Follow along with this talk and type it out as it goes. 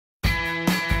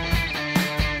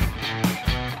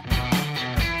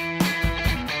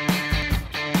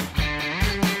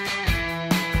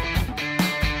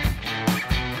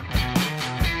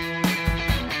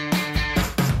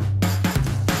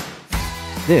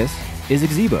This is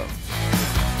Axibo.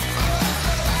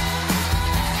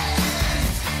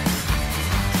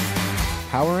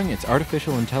 Powering its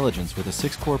artificial intelligence with a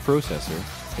 6-core processor,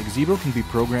 Axibo can be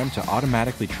programmed to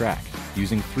automatically track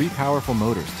using 3 powerful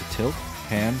motors to tilt,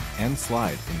 pan, and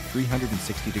slide in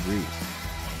 360 degrees.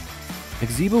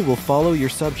 Axibo will follow your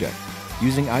subject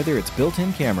using either its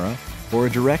built-in camera or a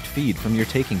direct feed from your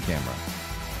taking camera.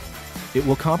 It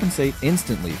will compensate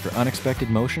instantly for unexpected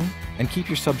motion and keep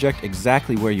your subject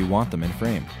exactly where you want them in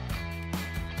frame.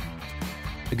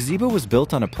 Axibo was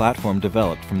built on a platform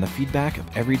developed from the feedback of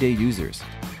everyday users,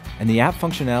 and the app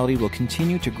functionality will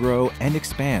continue to grow and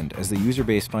expand as the user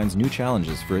base finds new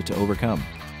challenges for it to overcome.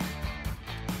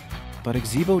 But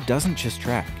Axibo doesn't just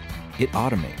track, it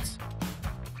automates.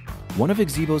 One of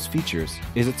Axibo's features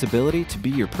is its ability to be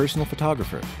your personal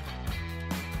photographer.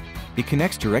 It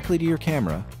connects directly to your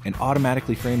camera and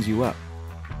automatically frames you up.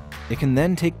 It can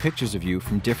then take pictures of you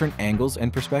from different angles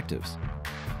and perspectives.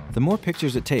 The more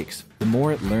pictures it takes, the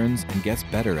more it learns and gets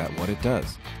better at what it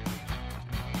does.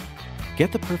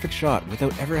 Get the perfect shot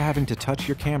without ever having to touch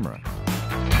your camera.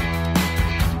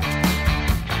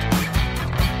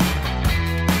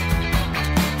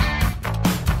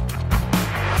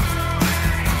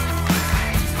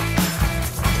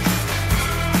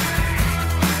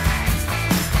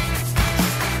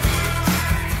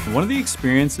 One of the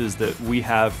experiences that we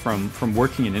have from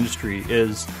working in industry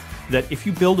is that if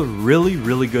you build a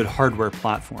really good hardware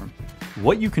platform,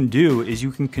 what you can do is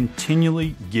you can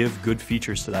continually give good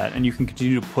features to that, and you can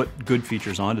continue to put good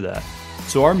features onto that.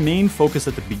 So our main focus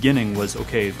at the beginning was,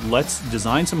 okay, let's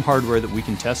design some hardware that we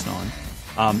can test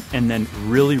on, and then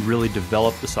really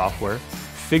develop the software,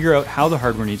 figure out how the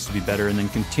hardware needs to be better, and then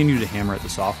continue to hammer at the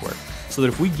software. So that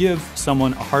if we give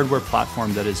someone a hardware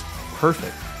platform that is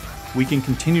perfect, we can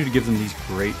continue to give them these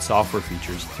great software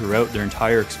features throughout their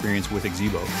entire experience with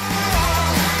Axibo.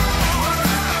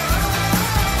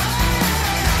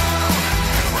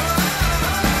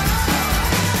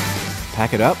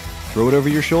 Pack it up, throw it over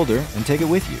your shoulder, and take it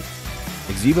with you.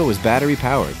 Axibo is battery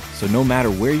powered, so no matter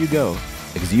where you go,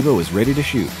 Axibo is ready to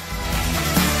shoot.